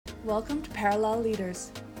Welcome to Parallel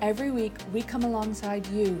Leaders. Every week, we come alongside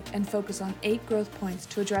you and focus on 8 growth points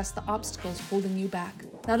to address the obstacles holding you back.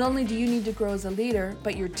 Not only do you need to grow as a leader,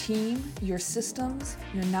 but your team, your systems,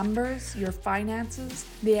 your numbers, your finances,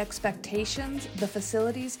 the expectations, the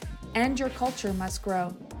facilities, and your culture must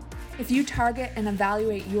grow. If you target and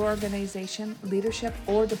evaluate your organization, leadership,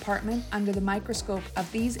 or department under the microscope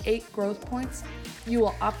of these 8 growth points, you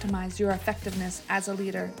will optimize your effectiveness as a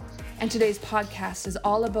leader. And today's podcast is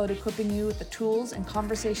all about equipping you with the tools and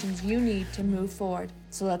conversations you need to move forward.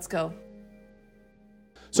 So let's go.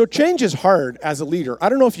 So change is hard as a leader. I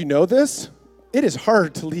don't know if you know this. It is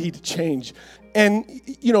hard to lead change. And,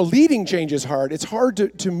 leading change is hard. It's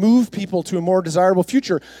hard to move people to a more desirable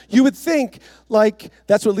future. You would think,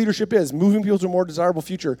 that's what leadership is, moving people to a more desirable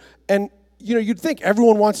future. And, you'd think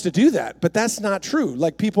everyone wants to do that, but that's not true.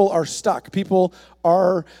 People are stuck. People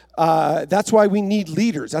are, that's why we need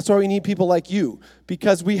leaders. That's why we need people like you,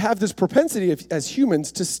 because we have this propensity as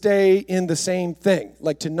humans to stay in the same thing,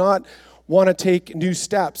 to not want to take new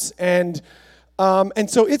steps. And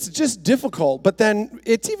so it's just difficult, but then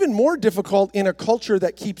it's even more difficult in a culture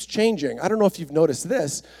that keeps changing. I don't know if you've noticed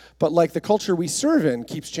this, but the culture we serve in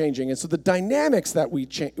keeps changing. And so the dynamics that we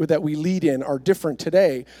lead in are different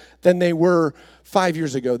today than they were 5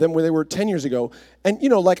 years ago, than they were 10 years ago. And,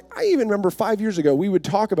 I even remember 5 years ago, we would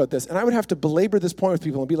talk about this, and I would have to belabor this point with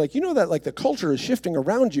people and be like, that the culture is shifting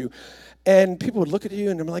around you. And people would look at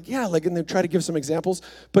you and I'm like, yeah, and they'd try to give some examples.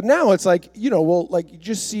 But now it's you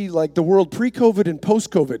just see the world pre-COVID and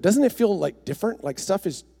post-COVID. Doesn't it feel different? Stuff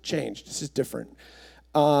has changed. This is different.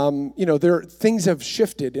 Things have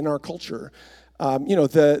shifted in our culture.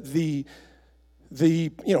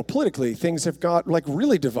 Politically, things have got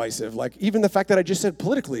really divisive. Even the fact that I just said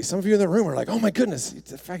politically, some of you in the room are like, oh my goodness,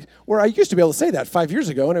 it's a fact. Where I used to be able to say that 5 years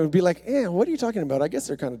ago, and it would be like, what are you talking about? I guess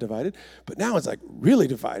they're kind of divided. But now it's really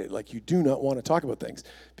divided. You do not want to talk about things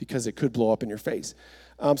because it could blow up in your face.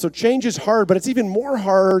 So change is hard, but it's even more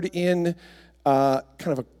hard in kind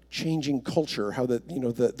of a changing culture, how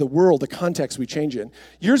the world, the context we change in.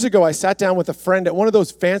 Years ago, I sat down with a friend at one of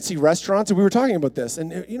those fancy restaurants, and we were talking about this.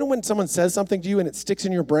 And when someone says something to you and it sticks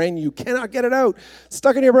in your brain, you cannot get it out,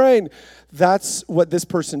 stuck in your brain. That's what this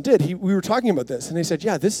person did. We were talking about this, and he said,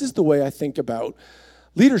 yeah, this is the way I think about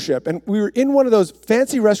leadership. And we were in one of those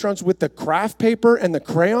fancy restaurants with the craft paper and the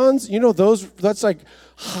crayons. That's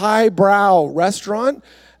highbrow restaurant.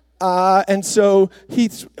 And so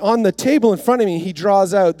he's on the table in front of me. He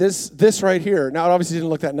draws out this right here. Now it obviously didn't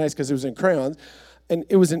look that nice because it was in crayons, and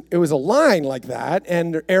it was a line like that,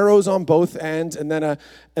 and arrows on both ends, and then a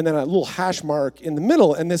little hash mark in the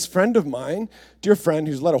middle. And this friend of mine, dear friend,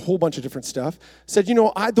 who's led a whole bunch of different stuff, said,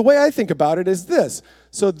 the way I think about it is this.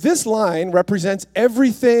 So this line represents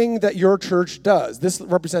everything that your church does. This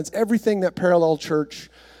represents everything that Parallel Church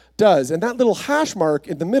does. And that little hash mark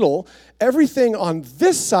in the middle, everything on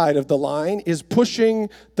this side of the line is pushing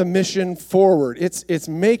the mission forward. It's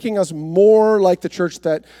making us more like the church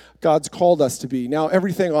that God's called us to be. Now,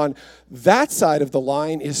 everything on that side of the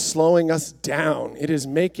line is slowing us down. It is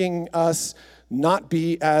making us not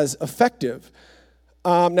be as effective.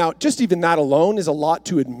 Now, just even that alone is a lot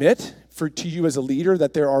to admit to you as a leader,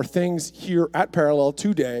 that there are things here at Parallel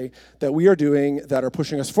today that we are doing that are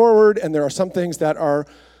pushing us forward, and there are some things that are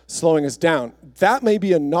slowing us down. That may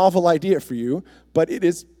be a novel idea for you, but it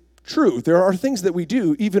is true. There are things that we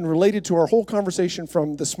do, even related to our whole conversation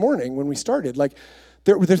from this morning when we started.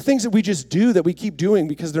 There are things that we just do that we keep doing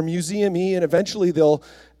because they're museum-y, and eventually they'll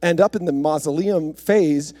end up in the mausoleum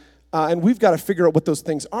phase, and we've got to figure out what those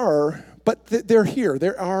things are, but they're here. They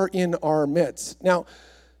are in our midst. Now,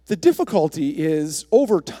 the difficulty is,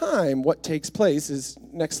 over time, what takes place is,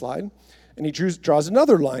 next slide, and he draws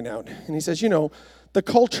another line out, and he says, the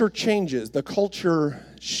culture changes, the culture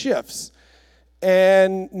shifts.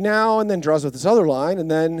 And then draws out this other line, and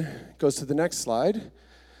then goes to the next slide.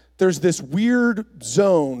 There's this weird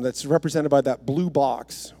zone that's represented by that blue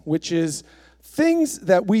box, which is things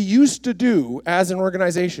that we used to do as an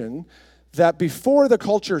organization that before the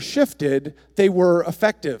culture shifted, they were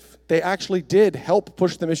effective. They actually did help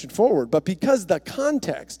push the mission forward. But because the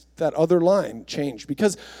context, that other line, changed,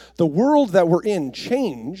 because the world that we're in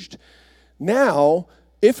changed, now,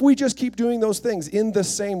 if we just keep doing those things in the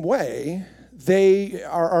same way,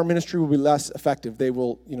 our ministry will be less effective.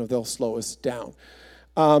 They'll slow us down.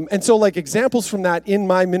 And so examples from that in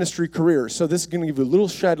my ministry career. So this is going to give you a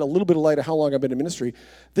little bit of light of how long I've been in ministry.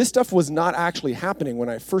 This stuff was not actually happening when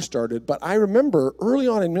I first started, but I remember early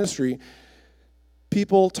on in ministry,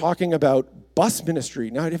 people talking about bus ministry.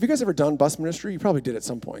 Now, have you guys ever done bus ministry? You probably did at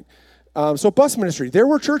some point. So bus ministry, there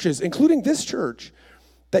were churches, including this church,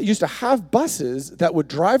 that used to have buses that would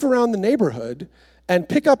drive around the neighborhood and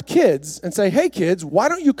pick up kids and say, hey kids, why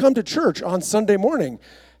don't you come to church on Sunday morning?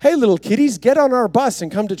 Hey little kiddies, get on our bus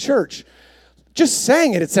and come to church. Just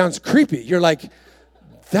saying it sounds creepy. You're like,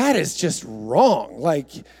 that is just wrong. Like,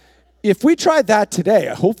 if we tried that today,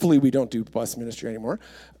 hopefully we don't do bus ministry anymore.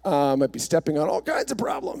 I'd be stepping on all kinds of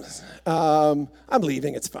problems. I'm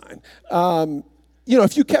leaving, it's fine.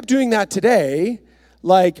 If you kept doing that today,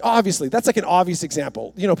 like, obviously, that's like an obvious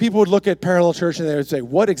example. People would look at parallel church and they would say,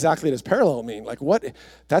 what exactly does parallel mean? Like, what?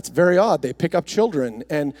 That's very odd. They pick up children.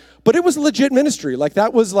 But it was legit ministry. Like,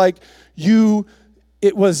 that was like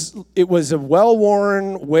it was a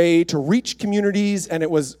well-worn way to reach communities, and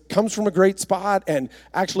comes from a great spot, and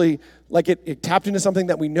actually, like, it tapped into something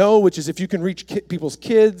that we know, which is if you can reach people's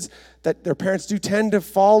kids, that their parents do tend to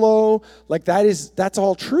follow, like, that's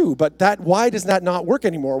all true. But why does that not work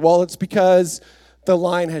anymore? Well, it's because the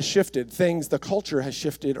line has shifted. The culture has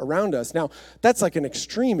shifted around us. Now, that's like an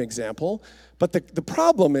extreme example, but the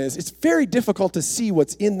problem is it's very difficult to see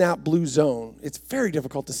what's in that blue zone. It's very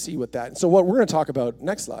difficult to see what that. And so what we're going to talk about,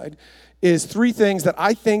 next slide, is 3 things that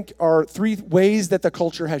I think are 3 ways that the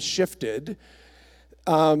culture has shifted,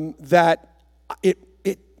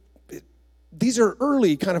 these are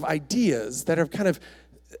early kind of ideas that are kind of,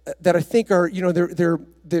 that I think are, they're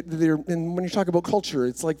and when you talk about culture,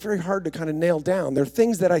 it's like very hard to kind of nail down. They're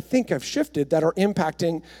things that I think have shifted that are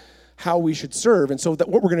impacting how we should serve. And so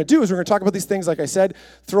what we're going to do is we're going to talk about these things, like I said,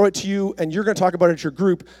 throw it to you, and you're going to talk about it at your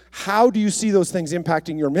group. How do you see those things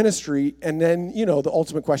impacting your ministry? And then, the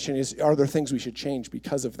ultimate question is, are there things we should change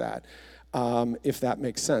because of that, if that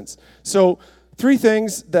makes sense? So 3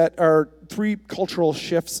 things that are 3 cultural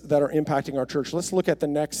shifts that are impacting our church. Let's look at the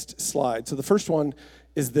next slide. So the first one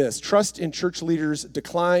is this: trust in church leaders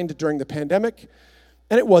declined during the pandemic,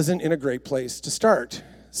 and it wasn't in a great place to start.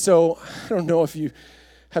 So I don't know if you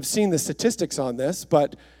have seen the statistics on this,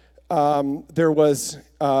 but there was,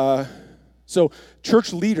 so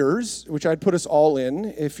church leaders, which I'd put us all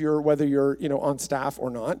in, whether you're on staff or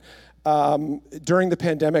not, during the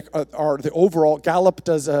pandemic, are the overall, Gallup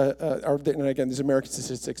does, and again, these American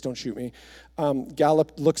statistics, don't shoot me.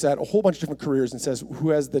 Gallup looks at a whole bunch of different careers and says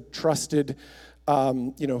who has the trusted,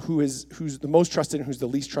 who's the most trusted and who's the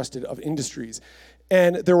least trusted of industries.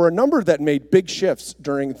 And there were a number that made big shifts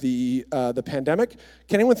during the pandemic.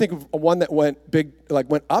 Can anyone think of one that went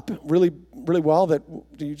up really, really well? That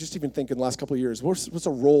do you just even think in the last couple of years? What's a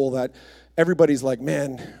role that everybody's like,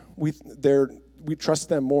 man, we trust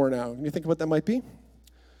them more now? Can you think of what that might be?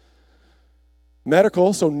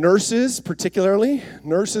 Medical, so nurses particularly.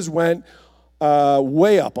 Nurses went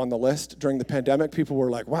way up on the list during the pandemic. People were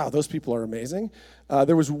like, wow, those people are amazing.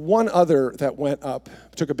 There was one other that went up,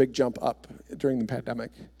 took a big jump up during the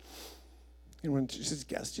pandemic. Anyone just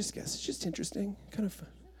guess? It's just interesting. Kind of.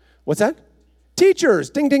 What's that? Teachers.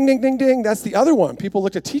 Ding, ding, ding, ding, ding. That's the other one. People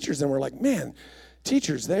looked at teachers and were like, man,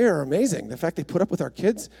 teachers, they are amazing. The fact they put up with our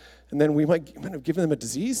kids, and then we might have given them a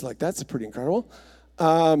disease, like that's pretty incredible.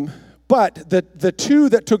 But the 2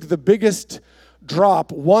 that took the biggest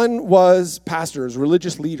drop, one was pastors,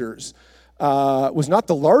 religious leaders. Was not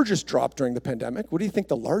the largest drop during the pandemic. What do you think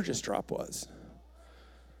the largest drop was?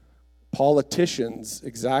 Politicians,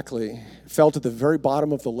 exactly, fell to the very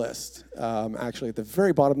bottom of the list. Actually, at the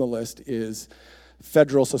very bottom of the list is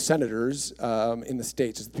federal, so senators in the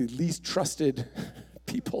states. It's the least trusted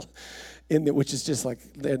people, which is just like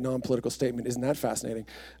a non-political statement. Isn't that fascinating?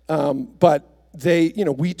 But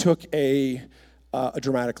we took a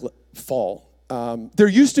dramatic fall. There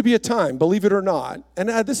used to be a time, believe it or not, and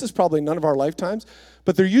this is probably none of our lifetimes,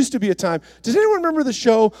 but there used to be a time. Does anyone remember the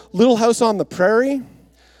show Little House on the Prairie?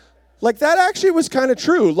 Like, that actually was kind of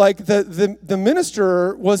true. Like, the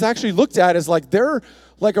minister was actually looked at as like, they're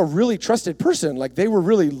like a really trusted person. Like, they were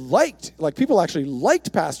really liked. Like, people actually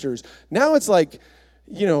liked pastors. Now it's like,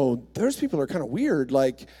 those people are kind of weird.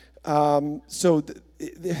 Like, so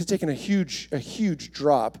it has taken a huge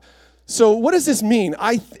drop. So what does this mean?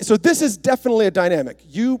 So this is definitely a dynamic.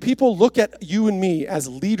 People look at you and me as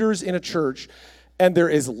leaders in a church, and there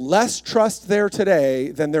is less trust there today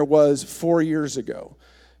than there was 4 years ago.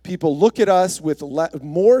 People look at us with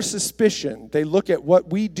more suspicion. They look at what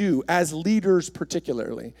we do as leaders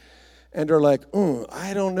particularly, and are like,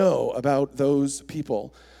 I don't know about those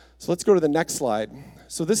people. So let's go to the next slide.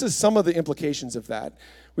 So this is some of the implications of that.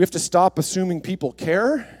 We have to stop assuming people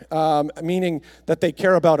care, meaning that they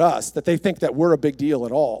care about us, that they think that we're a big deal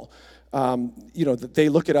at all. That they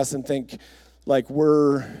look at us and think, like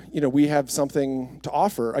we have something to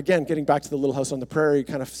offer. Again, getting back to the Little House on the Prairie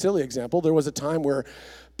kind of silly example, there was a time where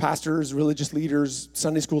pastors, religious leaders,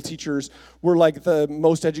 Sunday school teachers were like the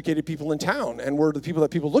most educated people in town and were the people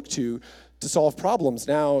that people look to solve problems.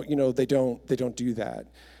 Now, they don't do that.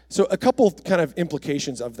 So a couple kind of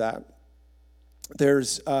implications of that.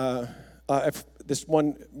 There's this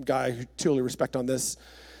one guy who totally respect on this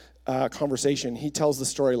conversation. He tells the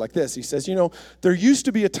story like this. He says, there used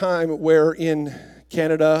to be a time where in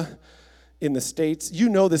Canada, in the States,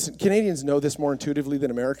 this, Canadians know this more intuitively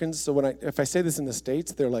than Americans. So if I say this in the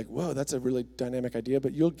States, they're like, whoa, that's a really dynamic idea,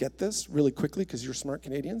 but you'll get this really quickly because you're smart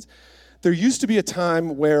Canadians. There used to be a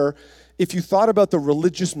time where if you thought about the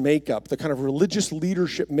religious makeup, the kind of religious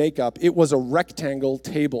leadership makeup, it was a rectangle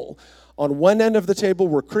table. On one end of the table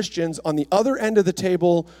were Christians. On the other end of the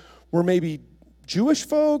table were maybe Jewish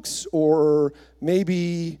folks, or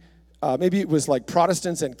maybe it was like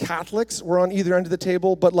Protestants and Catholics were on either end of the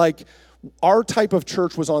table, but like our type of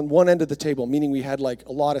church was on one end of the table, meaning we had like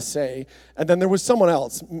a lot of say, and then there was someone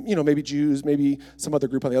else, maybe Jews, maybe some other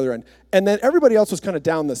group on the other end, and then everybody else was kind of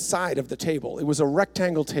down the side of the table. It was a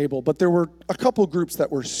rectangle table, but there were a couple groups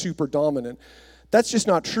that were super dominant. That's just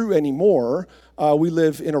not true anymore. We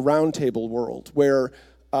live in a round table world where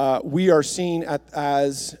we are seen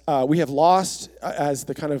as we have lost, as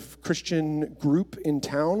the kind of Christian group in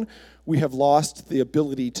town, we have lost the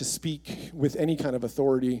ability to speak with any kind of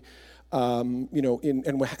authority, and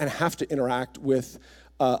have to interact with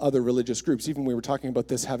other religious groups. Even we were talking about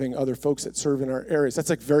this, having other folks that serve in our areas. That's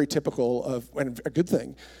like very typical of, and a good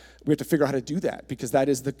thing. We have to figure out how to do that because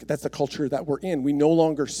that's the culture that we're in. We no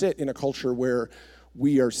longer sit in a culture where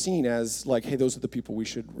we are seen as like, hey, those are the people we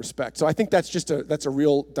should respect. So I think that's a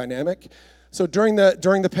real dynamic. So during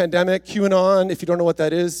the pandemic, QAnon, if you don't know what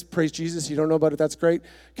that is, praise Jesus. You don't know about it, that's great.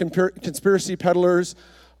 Conspiracy peddlers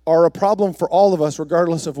are a problem for all of us,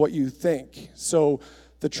 regardless of what you think. So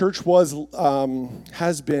the church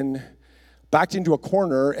has been backed into a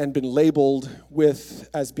corner and been labeled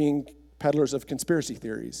as being peddlers of conspiracy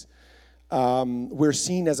theories. We're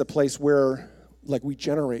seen as a place where, like, we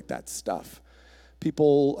generate that stuff.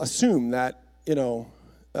 People assume that,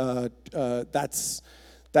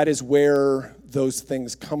 that is where those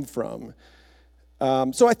things come from.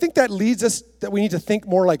 So I think that leads us that we need to think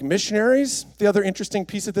more like missionaries. The other interesting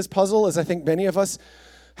piece of this puzzle is I think many of us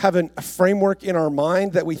have a framework in our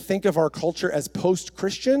mind that we think of our culture as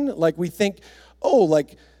post-Christian. Like we think,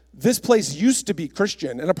 this place used to be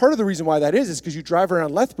Christian. And a part of the reason why that is because you drive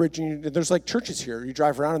around Lethbridge and there's like churches here. You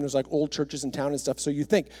drive around and there's like old churches in town and stuff. So you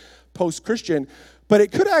think post-Christian. But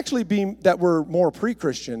it could actually be that we're more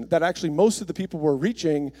pre-Christian, that actually most of the people we're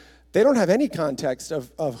reaching, they don't have any context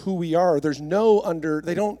of who we are. There's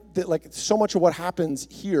so much of what happens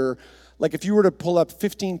here. Like if you were to pull up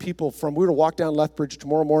 15 people we were to walk down Lethbridge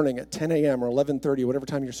tomorrow morning at 10 a.m. or 11:30, whatever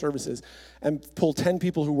time your service is, and pull 10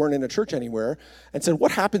 people who weren't in a church anywhere and said,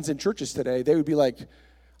 what happens in churches today? They would be like,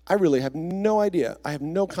 I really have no idea. I have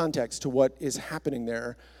no context to what is happening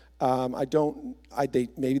there.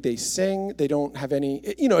 Maybe they sing, they don't have any,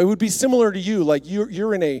 it would be similar to you, like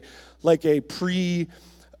you're in a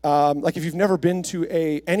if you've never been to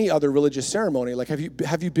any other religious ceremony, like have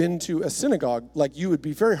you been to a synagogue? Like you would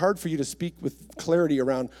be very hard for you to speak with clarity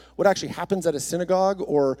around what actually happens at a synagogue,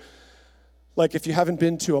 or like if you haven't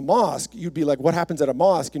been to a mosque, you'd be like, what happens at a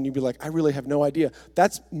mosque? And you'd be like, I really have no idea.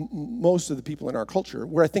 That's most of the people in our culture,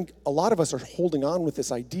 where I think a lot of us are holding on with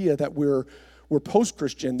this idea that we're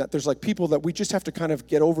post-Christian, that there's like people that we just have to kind of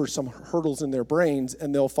get over some hurdles in their brains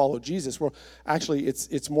and they'll follow Jesus. Well, actually,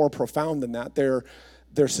 it's more profound than that.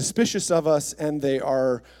 They're suspicious of us, and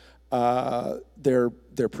they're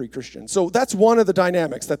pre-Christian. So that's one of the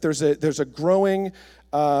dynamics, that there's a growing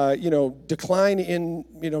decline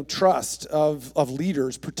in trust of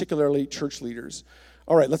leaders, particularly church leaders.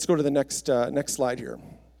 All right, let's go to the next slide here.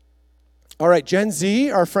 All right, Gen Z,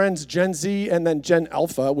 our friends Gen Z and then Gen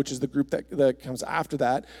Alpha, which is the group that comes after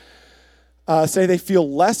that, say they feel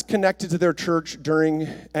less connected to their church during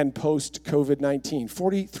and post COVID-19.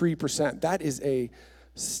 43%. That is a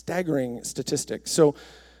staggering statistic. So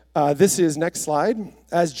this is, next slide.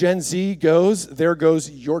 As Gen Z goes, there goes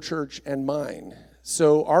your church and mine.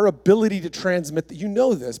 So our ability to transmit,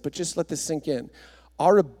 this, but just let this sink in.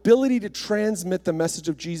 Our ability to transmit the message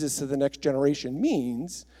of Jesus to the next generation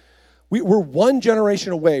means we're one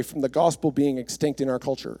generation away from the gospel being extinct in our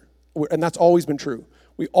culture. And that's always been true.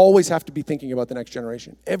 We always have to be thinking about the next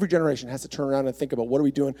generation. Every generation has to turn around and think about what are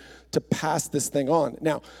we doing to pass this thing on.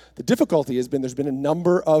 Now, the difficulty has been there's been a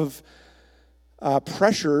number of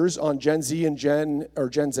pressures on Gen Z and Gen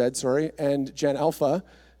Z, and Gen Alpha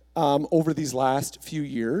over these last few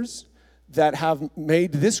years that have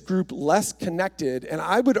made this group less connected. And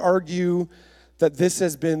I would argue that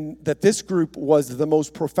this group was the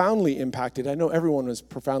most profoundly impacted. I know everyone was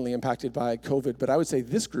profoundly impacted by COVID, but I would say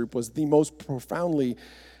this group was the most profoundly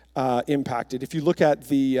impacted. If you look at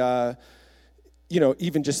the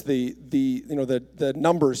even just the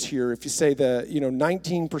numbers here, if you say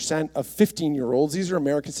 19% of 15-year-olds, these are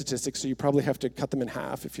American statistics, so you probably have to cut them in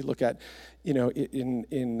half. If you look at,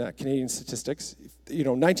 in Canadian statistics,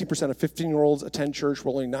 19% of 15-year-olds attend church,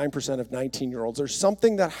 while only 9% of 19-year-olds. There's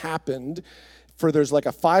something that happened there's like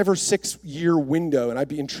a 5 or 6 year window, and I'd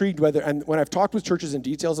be intrigued and when I've talked with churches in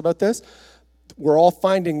details about this, we're all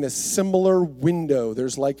finding this similar window.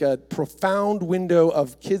 There's like a profound window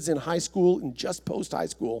of kids in high school and just post-high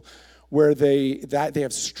school where they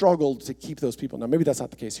have struggled to keep those people. Now, maybe that's not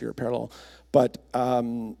the case here at Parallel, but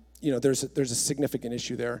there's a significant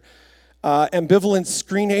issue there. Ambivalent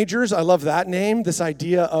screenagers, I love that name. This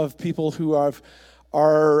idea of people who are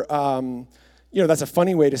that's a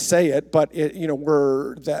funny way to say it, but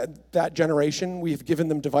we're that generation. We've given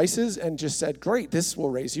them devices and just said, "Great, this will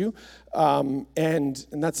raise you," and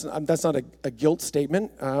that's not a guilt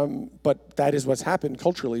statement, but that is what's happened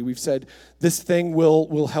culturally. We've said this thing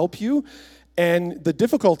will help you, and the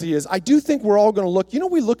difficulty is, I do think we're all going to look.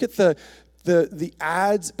 We look at the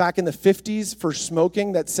ads back in the 50s for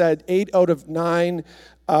smoking that said 8 out of 9.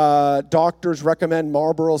 Doctors recommend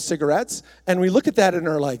Marlboro cigarettes, and we look at that and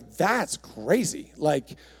are like, that's crazy.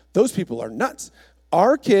 Like, those people are nuts.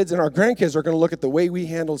 Our kids and our grandkids are going to look at the way we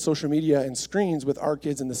handle social media and screens with our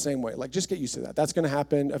kids in the same way. Like, just get used to that. That's going to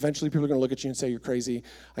happen. Eventually, people are going to look at you and say, you're crazy.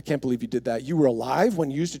 I can't believe you did that. You were alive when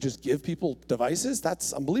you used to just give people devices?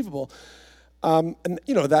 That's unbelievable. And,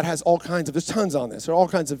 that has all kinds of, there's tons on this. There are all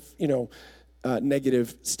kinds of,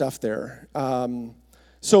 negative stuff there.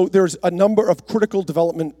 So there's a number of critical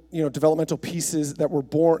developmental pieces that were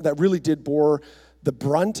born, that really did bore the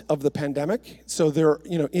brunt of the pandemic. So they're,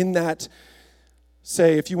 in that,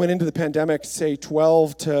 say, if you went into the pandemic, say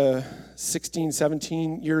 12 to 16,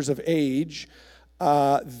 17 years of age,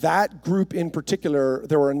 that group in particular,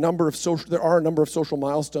 there are a number of social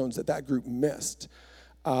milestones that group missed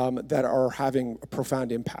that are having a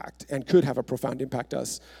profound impact and could have a profound impact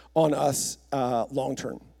on us long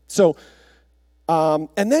term. So.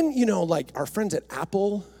 And then, like our friends at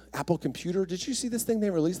Apple Computer, did you see this thing they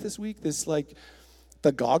released this week? This, like,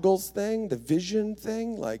 the goggles thing, the vision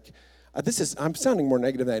thing, I'm sounding more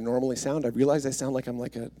negative than I normally sound. I realize I sound like I'm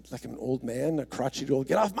like an old man, a crotchety old,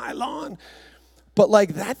 get off my lawn. But,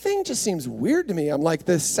 like, that thing just seems weird to me. I'm like,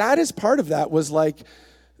 the saddest part of that was, like,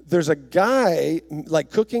 there's a guy,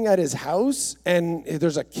 like, cooking at his house, and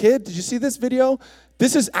there's a kid. Did you see this video?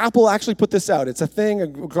 This is Apple actually put this out. It's a thing,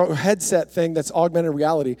 a headset thing that's augmented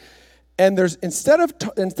reality. And there's instead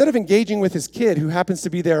of engaging with his kid who happens to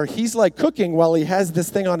be there, he's like cooking while he has this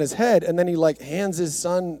thing on his head, and then he like hands his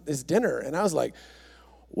son his dinner. And I was like,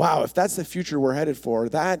 wow, if that's the future we're headed for,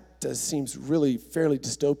 that seems really fairly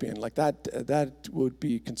dystopian. Like that would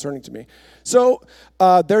be concerning to me. So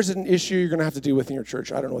there's an issue you're going to have to deal with in your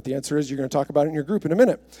church. I don't know what the answer is. You're going to talk about it in your group in a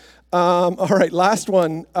minute. All right, last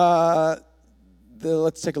one.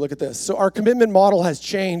 Let's take a look at this. So our commitment model has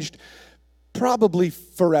changed probably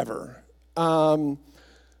forever.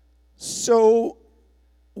 So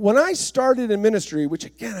when I started in ministry, which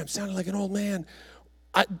again, I'm sounding like an old man,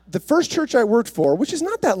 the first church I worked for, which is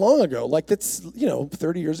not that long ago, like that's,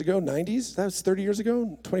 30 years ago, 90s, that was 30 years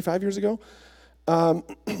ago, 25 years ago.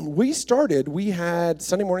 We had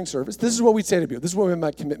Sunday morning service. This is what we'd say to people. This is what we meant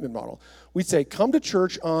by commitment model. We'd say, come to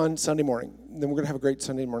church on Sunday morning. Then we're going to have a great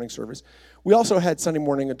Sunday morning service. We also had Sunday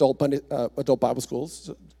morning adult Bible schools,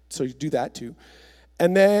 so you do that too.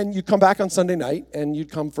 And then you come back on Sunday night, and you'd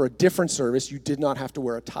come for a different service. You did not have to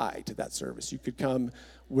wear a tie to that service. You could come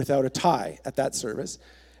without a tie at that service.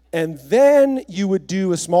 And then you would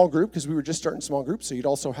do a small group, because we were just starting small groups, so you'd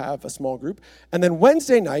also have a small group. And then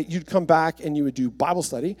Wednesday night, you'd come back and you would do Bible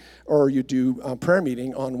study, or you'd do prayer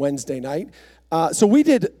meeting on Wednesday night. So we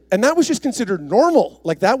did, and that was just considered normal.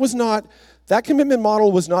 Like that commitment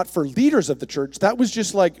model was not for leaders of the church. That was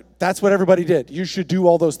just like, that's what everybody did. You should do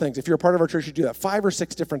all those things. If you're a part of our church, you do that. 5 or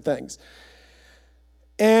 6 different things.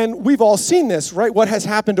 And we've all seen this, right? What has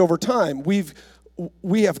happened over time?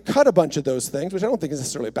 We have cut a bunch of those things, which I don't think is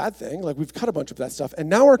necessarily a bad thing. Like, we've cut a bunch of that stuff. And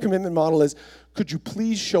now our commitment model is, could you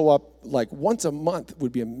please show up like once a month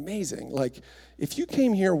would be amazing. Like, if you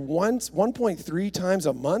came here 1.3 times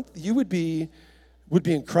a month, you would be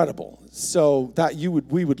incredible. So that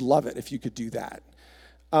we would love it if you could do that.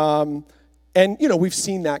 And, we've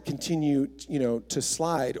seen that continue, to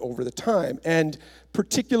slide over the time. And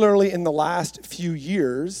particularly in the last few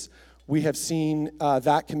years, we have seen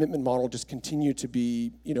that commitment model just continue to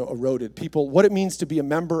be, eroded. People, what it means to be a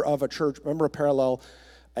member of a church, member of Parallel,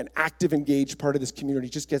 an active, engaged part of this community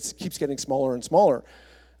just keeps getting smaller and smaller.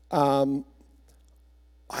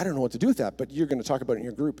 I don't know what to do with that, but you're going to talk about it in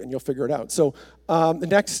your group, and you'll figure it out. So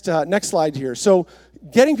the next slide here. So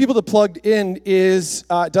getting people to plugged in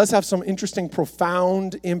does have some interesting,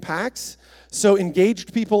 profound impacts. So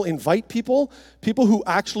engaged people invite people who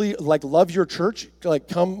actually love your church,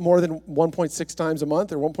 come more than 1.6 times a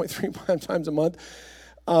month or 1.3 times a month.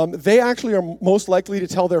 They actually are most likely to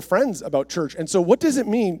tell their friends about church. And so what does it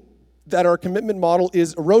mean that our commitment model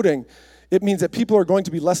is eroding? It means that people are going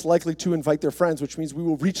to be less likely to invite their friends, which means we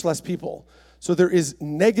will reach less people. So there is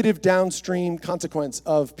negative downstream consequence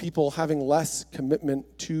of people having less commitment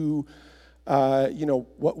to,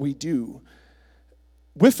 what we do.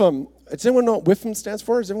 WIFM, does anyone know what WIFM stands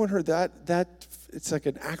for? Has anyone heard that? That it's like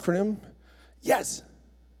an acronym? Yes.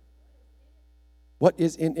 What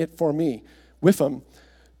is in it for me? WIFM.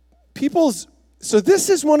 So this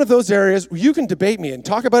is one of those areas where you can debate me and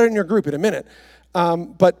talk about it in your group in a minute.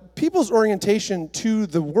 But people's orientation to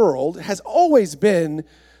the world has always been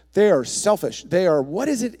they are selfish. They are what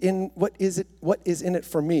is in it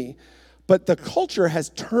for me? But the culture has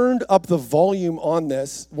turned up the volume on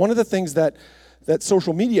this. One of the things that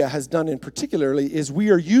social media has done in particularly is we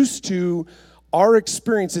are used to our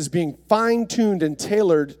experiences being fine-tuned and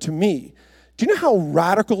tailored to me. Do you know how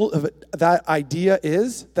radical of that idea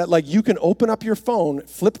is? That you can open up your phone,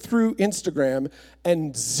 flip through Instagram,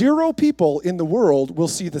 and 0 people in the world will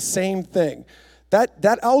see the same thing.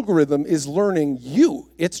 That algorithm is learning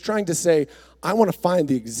you. It's trying to say, I want to find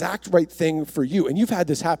the exact right thing for you. And you've had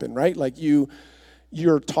this happen, right? The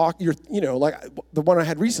one I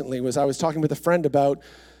had recently was I was talking with a friend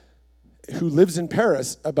who lives in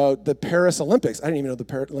Paris about the Paris Olympics. I didn't even know the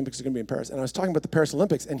Paris Olympics are going to be in Paris. And I was talking about the Paris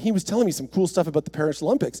Olympics, and he was telling me some cool stuff about the Paris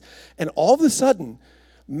Olympics. And all of a sudden,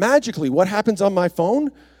 magically, what happens on my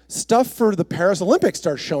phone? Stuff for the Paris Olympics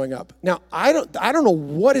starts showing up. Now, I don't know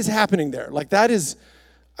what is happening there. This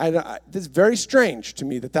is very strange to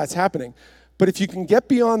me that's happening. But if you can get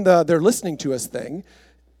beyond they're listening to us thing,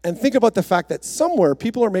 and think about the fact that somewhere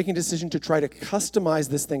people are making a decision to try to customize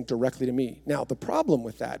this thing directly to me. Now, the problem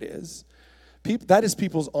with that is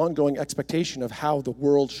people's ongoing expectation of how the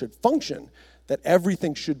world should function, that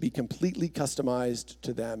everything should be completely customized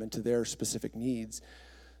to them and to their specific needs.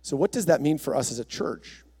 So what does that mean for us as a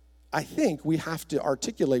church? I think we have to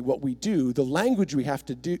articulate what we do. The language we have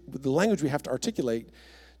to articulate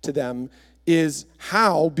to them is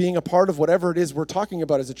how being a part of whatever it is we're talking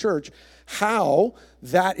about as a church, how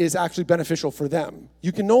that is actually beneficial for them.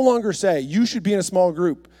 You can no longer say, you should be in a small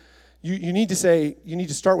group. You need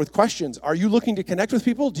to start with questions. Are you looking to connect with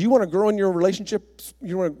people? Do you want to grow in your relationship,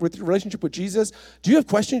 with your relationship with Jesus? Do you have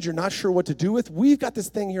questions you're not sure what to do with? We've got this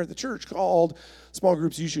thing here at the church called small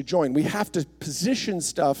groups you should join. We have to position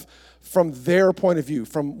stuff from their point of view,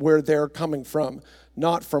 from where they're coming from,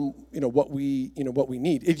 not from what we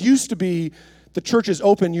need. It used to be the church is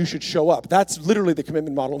open, you should show up. That's literally the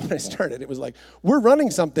commitment model when I started. It was like, we're running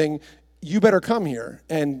something, you better come here.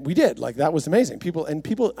 And we did. That was amazing. People,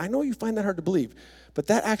 I know you find that hard to believe, but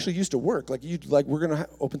that actually used to work. We're going to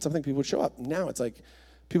open something, people would show up. Now it's like,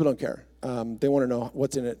 people don't care. They want to know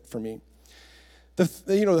what's in it for me. The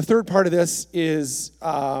third part of this is,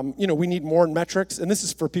 we need more metrics. And this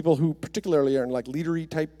is for people who particularly are in leadery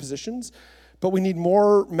type positions. But we need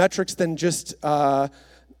more metrics than just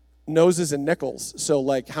noses and nickels.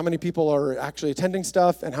 So how many people are actually attending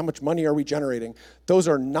stuff and how much money are we generating? Those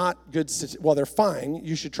are not good, they're fine.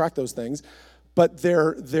 You should track those things. But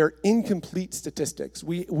they're incomplete statistics.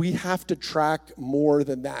 We have to track more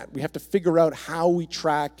than that. We have to figure out how we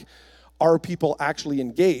track are people actually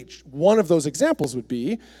engaged. One of those examples would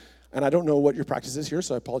be, and I don't know what your practice is here,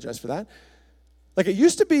 so I apologize for that. It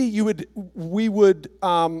used to be we'd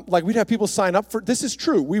have people sign up for, this is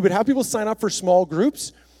true, we would have people sign up for small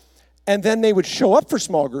groups, and then they would show up for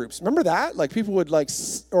small groups. Remember that? People would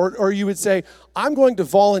or you would say, I'm going to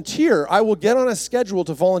volunteer. I will get on a schedule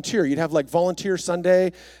to volunteer. You'd have Volunteer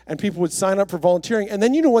Sunday, and people would sign up for volunteering. And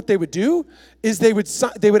then you know what they would do? Is they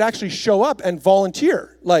would actually show up and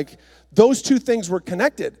volunteer. Those two things were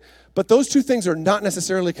connected. But those two things are not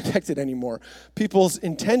necessarily connected anymore. People's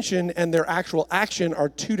intention and their actual action are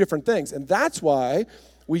two different things. And that's why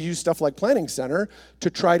we use stuff like Planning Center to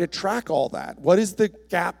try to track all that. What is the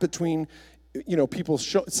gap between people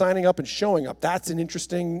signing up and showing up. That's an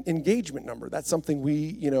interesting engagement number. That's something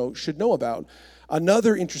we, should know about.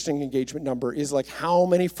 Another interesting engagement number is like how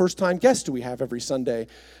many first-time guests do we have every Sunday?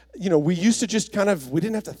 We used to just we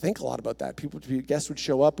didn't have to think a lot about that. Guests would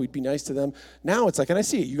show up, we'd be nice to them. Now it's like, and I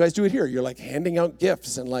see it, you guys do it here. You're like handing out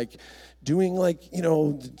gifts and like doing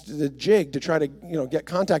the jig to try to, get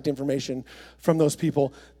contact information from those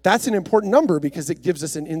people. That's an important number because it gives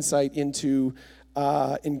us an insight into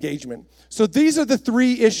engagement. So these are the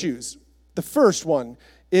three issues. The first one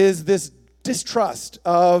is this distrust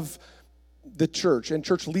of the church and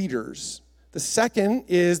church leaders. The second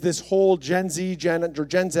is this whole Gen Z,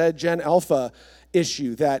 Gen Alpha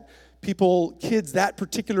issue that kids, that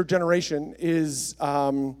particular generation is,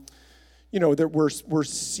 that we're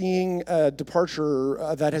seeing a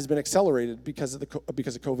departure that has been accelerated because of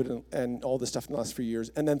COVID and all this stuff in the last few years.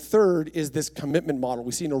 And then third is this commitment model.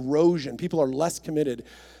 We see an erosion. People are less committed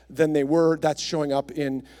than they were. That's showing up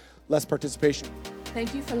in less participation.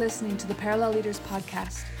 Thank you for listening to the Parallel Leaders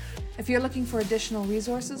podcast. If you're looking for additional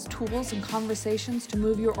resources, tools, and conversations to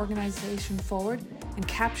move your organization forward and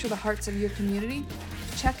capture the hearts of your community,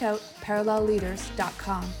 check out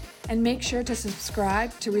parallelleaders.com and make sure to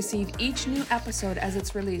subscribe to receive each new episode as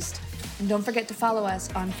it's released. And don't forget to follow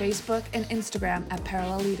us on Facebook and Instagram at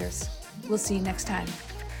Parallel Leaders. We'll see you next time.